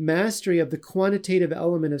mastery of the quantitative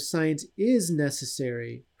element of science is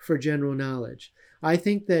necessary for general knowledge. I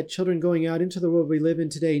think that children going out into the world we live in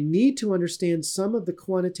today need to understand some of the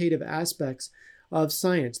quantitative aspects of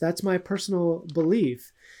science. That's my personal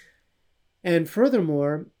belief. And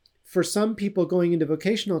furthermore, for some people going into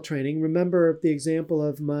vocational training, remember the example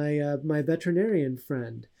of my veterinarian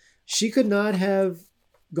friend. She could not have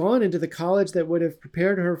gone into the college that would have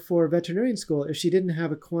prepared her for veterinarian school if she didn't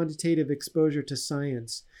have a quantitative exposure to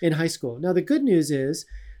science in high school. Now, the good news is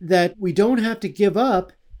that we don't have to give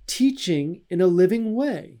up teaching in a living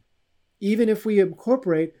way, even if we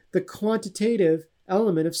incorporate the quantitative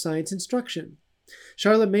element of science instruction.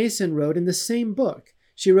 Charlotte Mason wrote in the same book,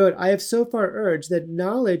 she wrote, "I have so far urged that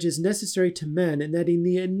knowledge is necessary to men, and that in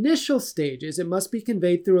the initial stages it must be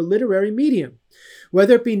conveyed through a literary medium,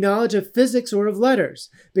 whether it be knowledge of physics or of letters,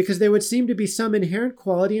 because there would seem to be some inherent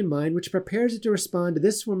quality in mind which prepares it to respond to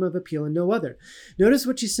this form of appeal and no other." Notice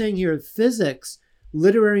what she's saying here, physics,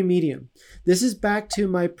 literary medium. This is back to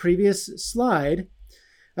my previous slide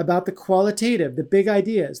about the qualitative, the big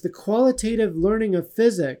ideas. The qualitative learning of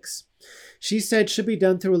physics, she said, should be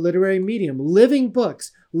done through a literary medium. Living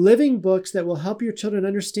books that will help your children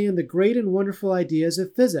understand the great and wonderful ideas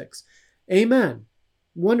of physics. Amen.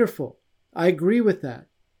 Wonderful. I agree with that.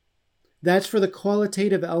 That's for the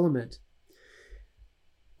qualitative element.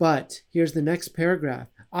 But here's the next paragraph.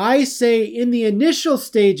 I say in the initial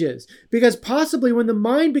stages, because possibly when the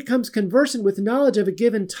mind becomes conversant with knowledge of a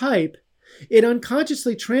given type, it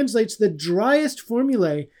unconsciously translates the driest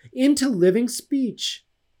formulae into living speech.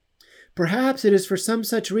 Perhaps it is for some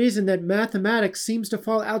such reason that mathematics seems to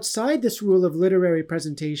fall outside this rule of literary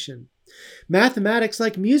presentation. Mathematics,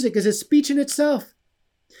 like music, is a speech in itself,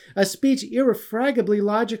 a speech irrefragably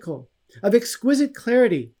logical, of exquisite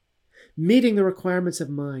clarity, meeting the requirements of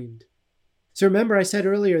mind. So remember, I said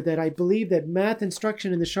earlier that I believe that math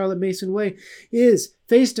instruction in the Charlotte Mason way is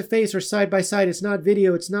face-to-face or side-by-side. It's not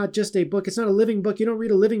video. It's not just a book. It's not a living book. You don't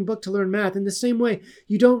read a living book to learn math. In the same way,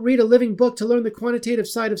 you don't read a living book to learn the quantitative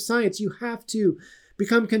side of science. You have to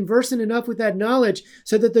become conversant enough with that knowledge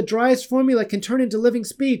so that the driest formula can turn into living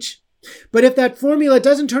speech. But if that formula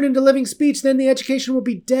doesn't turn into living speech, then the education will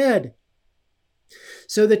be dead.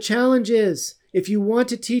 So the challenge is, if you want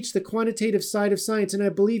to teach the quantitative side of science, and I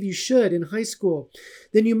believe you should in high school,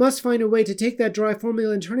 then you must find a way to take that dry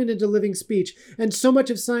formula and turn it into living speech. And so much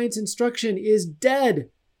of science instruction is dead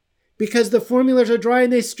because the formulas are dry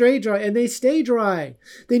and they stay dry and they stay dry.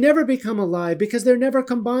 They never become alive because they're never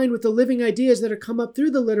combined with the living ideas that have come up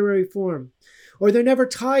through the literary form. Or they're never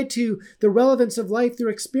tied to the relevance of life through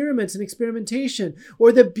experiments and experimentation.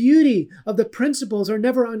 Or the beauty of the principles are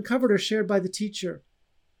never uncovered or shared by the teacher.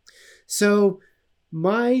 So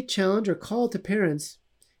my challenge or call to parents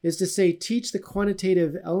is to say, teach the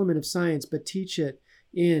quantitative element of science, but teach it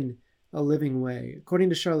in a living way. According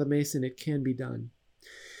to Charlotte Mason, it can be done.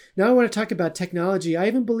 Now I want to talk about technology. I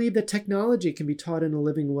even believe that technology can be taught in a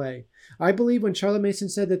living way. I believe when Charlotte Mason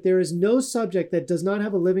said that there is no subject that does not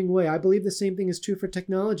have a living way, I believe the same thing is true for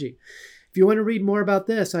technology. If you want to read more about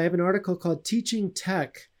this, I have an article called Teaching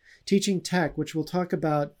Tech, which will talk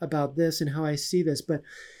about this and how I see this. But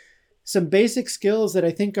some basic skills that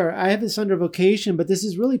I think I have this under vocation, but this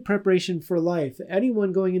is really preparation for life.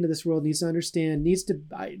 Anyone going into this world needs to understand,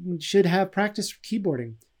 should have practice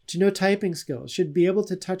keyboarding, to know typing skills, should be able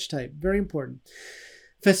to touch type. Very important.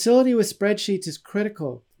 Facility with spreadsheets is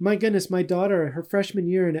critical. My goodness, my daughter, her freshman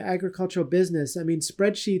year in agricultural business,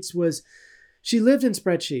 spreadsheets she lived in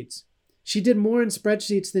spreadsheets. She did more in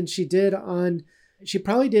spreadsheets than she did she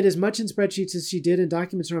probably did as much in spreadsheets as she did in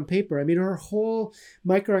documents or on paper. Her whole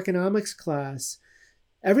microeconomics class,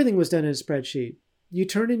 everything was done in a spreadsheet. You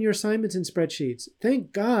turn in your assignments in spreadsheets.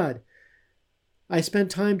 Thank God I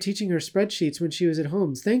spent time teaching her spreadsheets when she was at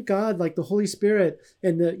home. Thank God, like the Holy Spirit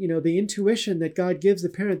and the intuition that God gives the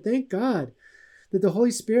parent. Thank God that the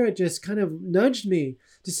Holy Spirit just kind of nudged me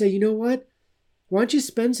to say, you know what? Why don't you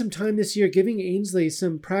spend some time this year giving Ainsley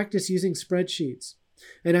some practice using spreadsheets?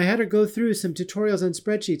 And I had her go through some tutorials on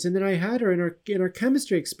spreadsheets. And then I had her in our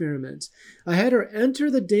chemistry experiments. I had her enter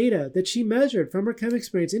the data that she measured from her chem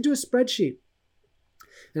experience into a spreadsheet.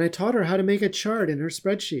 And I taught her how to make a chart in her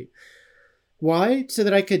spreadsheet. Why? So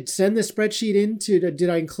that I could send the spreadsheet did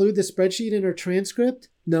I include the spreadsheet in her transcript?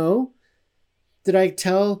 No. Did I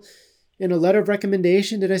tell in a letter of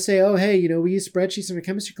recommendation, did I say, oh, hey, we use spreadsheets in our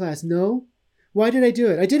chemistry class? No. Why did I do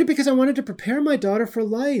it? I did it because I wanted to prepare my daughter for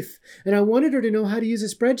life. And I wanted her to know how to use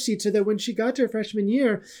a spreadsheet so that when she got to her freshman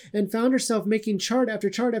year and found herself making chart after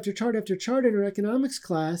chart after chart after chart in her economics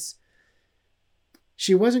class,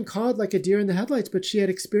 she wasn't caught like a deer in the headlights, but she had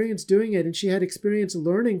experience doing it. And she had experience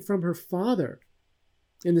learning from her father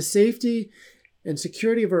in the safety and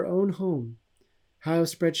security of her own home how a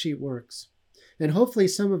spreadsheet works. And hopefully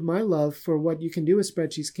some of my love for what you can do with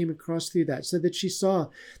spreadsheets came across through that, so that she saw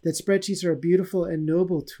that spreadsheets are a beautiful and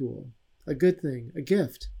noble tool, a good thing, a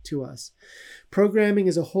gift to us. Programming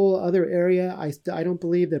is a whole other area. I don't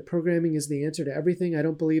believe that programming is the answer to everything. I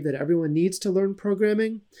don't believe that everyone needs to learn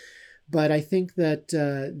programming. But I think that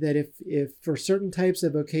if for certain types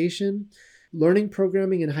of vocation, learning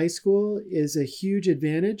programming in high school is a huge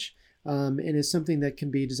advantage. And is something that can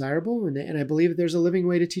be desirable. And I believe that there's a living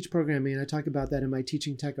way to teach programming. And I talk about that in my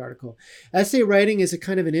Teaching Tech article. Essay writing is a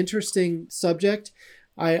kind of an interesting subject.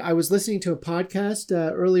 I was listening to a podcast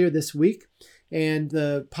earlier this week, and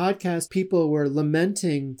the podcast people were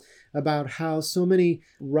lamenting about how so many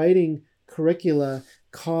writing curricula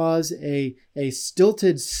cause a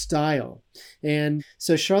stilted style. And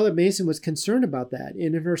so Charlotte Mason was concerned about that.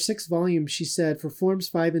 And in her 6th volume, she said, for forms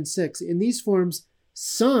 5 and 6, in these forms,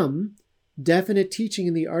 some definite teaching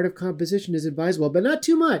in the art of composition is advisable, but not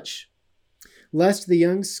too much, lest the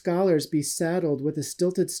young scholars be saddled with a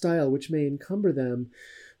stilted style which may encumber them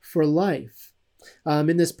for life.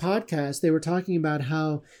 In this podcast, they were talking about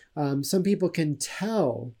how some people can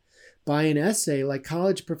tell by an essay, like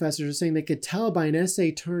college professors are saying they could tell by an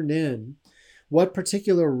essay turned in what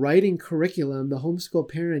particular writing curriculum the homeschool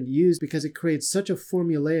parent used because it creates such a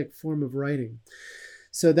formulaic form of writing.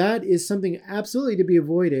 So that is something absolutely to be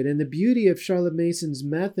avoided. And the beauty of Charlotte Mason's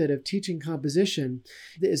method of teaching composition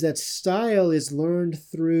is that style is learned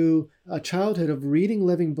through a childhood of reading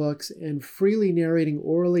living books and freely narrating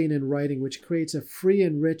orally and in writing, which creates a free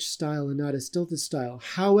and rich style and not a stilted style.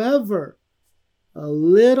 However, a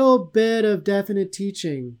little bit of definite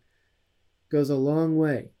teaching goes a long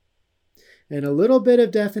way. And a little bit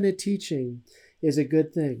of definite teaching is a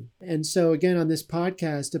good thing. And so again, on this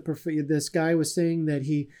podcast, this guy was saying that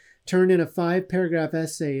he turned in a 5-paragraph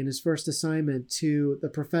essay in his first assignment to the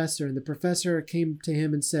professor. And the professor came to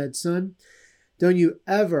him and said, "Son, don't you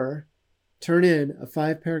ever turn in a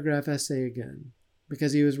 5-paragraph essay again,"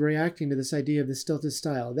 because he was reacting to this idea of the stilted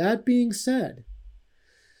style. That being said,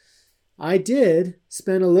 I did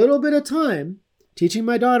spend a little bit of time teaching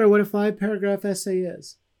my daughter what a 5-paragraph essay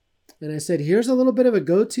is. And I said, here's a little bit of a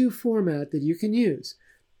go-to format that you can use.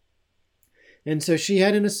 And so she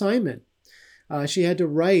had an assignment. She had to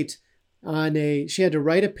write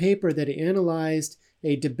a paper that analyzed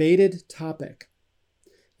a debated topic.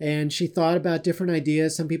 And she thought about different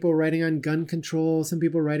ideas. Some people were writing on gun control, some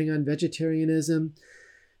people were writing on vegetarianism.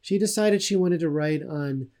 She decided she wanted to write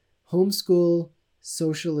on homeschool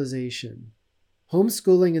socialization.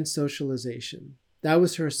 Homeschooling and socialization. That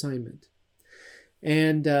was her assignment.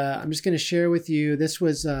 And I'm just going to share with you, this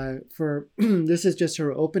was this is just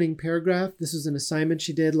her opening paragraph. This is an assignment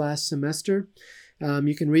she did last semester.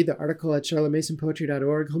 You can read the article at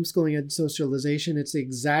charlottemasonpoetry.org, Homeschooling and Socialization. It's the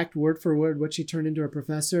exact word for word what she turned into her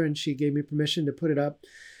professor, and she gave me permission to put it up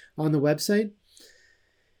on the website.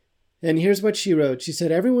 And here's what she wrote. She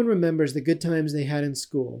said, "Everyone remembers the good times they had in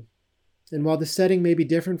school. And while the setting may be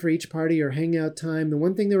different for each party or hangout time, the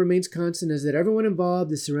one thing that remains constant is that everyone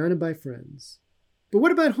involved is surrounded by friends. But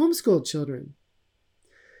what about homeschooled children?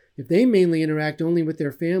 If they mainly interact only with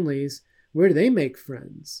their families, where do they make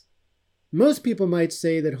friends? Most people might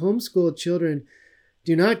say that homeschooled children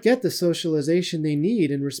do not get the socialization they need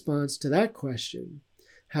in response to that question.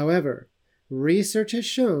 However, research has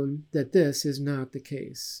shown that this is not the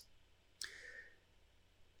case."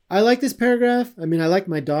 I like this paragraph. I mean, I like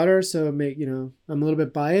my daughter, so I'm a little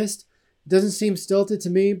bit biased. It doesn't seem stilted to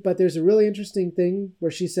me, but there's a really interesting thing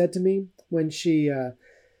where she said to me when she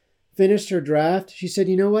finished her draft. She said,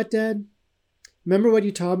 "You know what, Dad? Remember what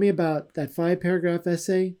you taught me about that 5-paragraph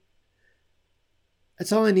essay?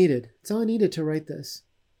 That's all I needed. That's all I needed to write this."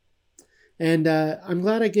 And I'm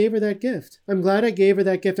glad I gave her that gift. I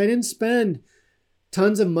didn't spend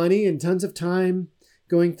tons of money and tons of time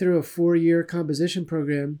going through a 4-year composition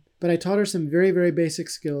program, but I taught her some very, very basic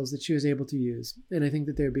skills that she was able to use, and I think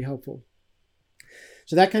that they would be helpful.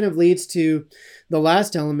 So that kind of leads to the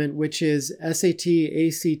last element, which is SAT,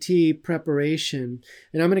 ACT preparation.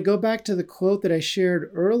 And I'm going to go back to the quote that I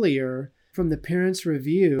shared earlier from the Parents'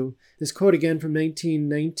 Review. This quote again from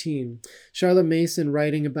 1919. Charlotte Mason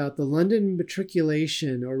writing about the London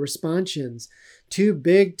matriculation or responsions, 2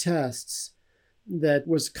 big tests that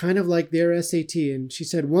was kind of like their SAT. And she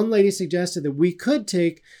said, one lady suggested that we could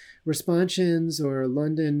take responsions or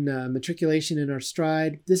London matriculation in our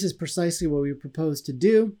stride. This is precisely what we propose to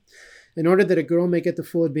do. In order that a girl may get the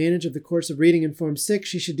full advantage of the course of reading in Form 6,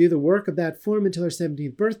 she should do the work of that form until her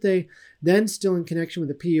 17th birthday. Then, still in connection with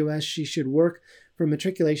the PUS, she should work for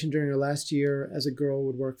matriculation during her last year as a girl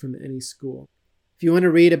would work from any school. If you want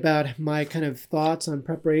to read about my kind of thoughts on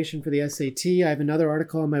preparation for the SAT, I have another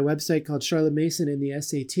article on my website called Charlotte Mason and the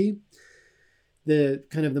SAT.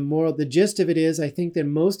 The gist of it is, I think that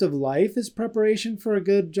most of life is preparation for a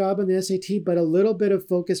good job on the SAT, but a little bit of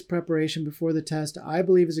focused preparation before the test, I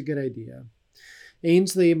believe, is a good idea.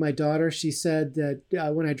 Ainsley, my daughter, she said that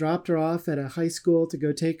when I dropped her off at a high school to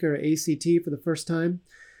go take her ACT for the first time,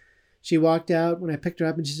 she walked out when I picked her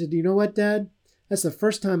up and she said, "You know what, Dad? That's the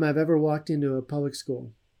first time I've ever walked into a public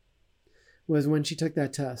school," was when she took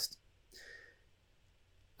that test.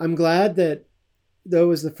 I'm glad that though it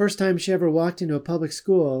was the first time she ever walked into a public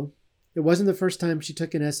school, it wasn't the first time she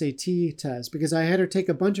took an SAT test, because I had her take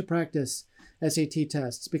a bunch of practice SAT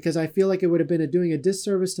tests, because I feel like it would have been doing a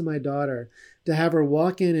disservice to my daughter to have her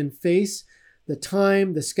walk in and face the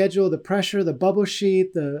time, the schedule, the pressure, the bubble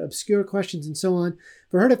sheet, the obscure questions, and so on.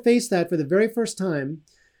 For her to face that for the very first time,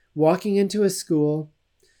 walking into a school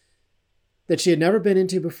that she had never been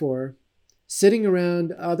into before, sitting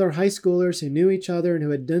around other high schoolers who knew each other and who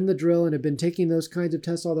had done the drill and had been taking those kinds of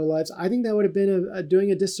tests all their lives, I think that would have been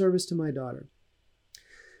doing a disservice to my daughter.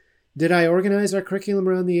 Did I organize our curriculum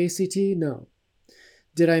around the ACT? No.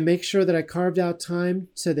 Did I make sure that I carved out time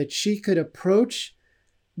so that she could approach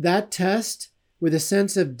that test with a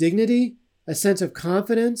sense of dignity a sense of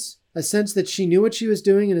confidence, a sense that she knew what she was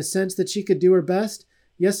doing, and a sense that she could do her best?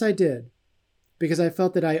 Yes, I did. Because I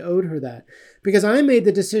felt that I owed her that. Because I made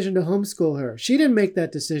the decision to homeschool her. She didn't make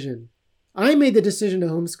that decision. I made the decision to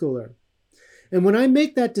homeschool her. And when I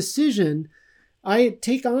make that decision, I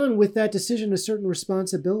take on with that decision a certain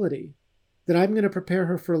responsibility that I'm going to prepare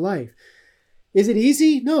her for life. Is it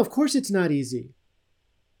easy? No, of course it's not easy.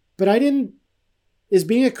 But is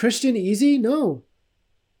being a Christian easy? No.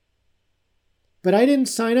 But I didn't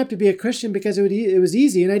sign up to be a Christian because it was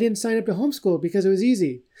easy, and I didn't sign up to homeschool because it was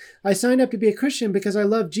easy. I signed up to be a Christian because I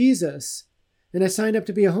love Jesus, and I signed up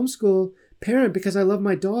to be a homeschool parent because I love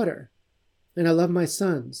my daughter, and I love my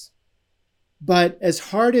sons. But as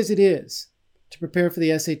hard as it is to prepare for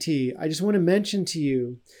the SAT, I just want to mention to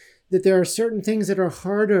you that there are certain things that are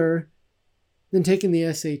harder than taking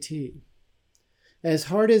the SAT. As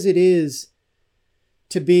hard as it is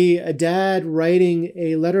to be a dad writing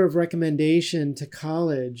a letter of recommendation to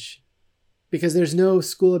college because there's no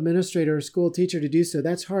school administrator or school teacher to do so,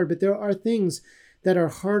 that's hard. But there are things that are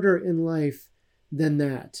harder in life than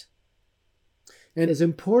that. And as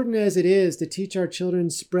important as it is to teach our children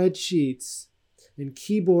spreadsheets and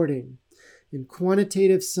keyboarding and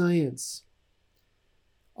quantitative science,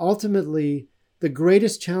 ultimately, the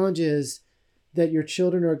greatest challenges that your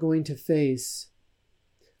children are going to face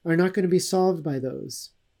are not going to be solved by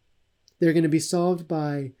those. They're going to be solved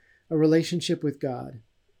by a relationship with God.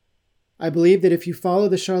 I believe that if you follow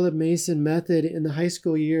the Charlotte Mason method in the high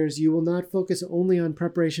school years, you will not focus only on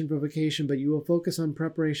preparation for vocation, but you will focus on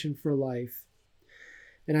preparation for life.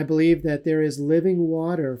 And I believe that there is living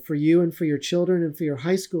water for you and for your children and for your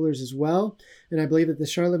high schoolers as well. And I believe that the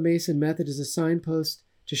Charlotte Mason method is a signpost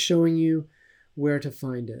to showing you where to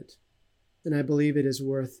find it. And I believe it is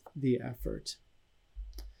worth the effort.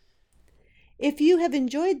 If you have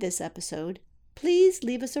enjoyed this episode, please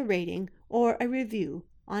leave us a rating or a review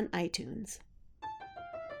on iTunes.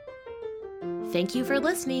 Thank you for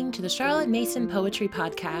listening to the Charlotte Mason Poetry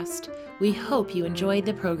Podcast. We hope you enjoyed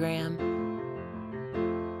the program.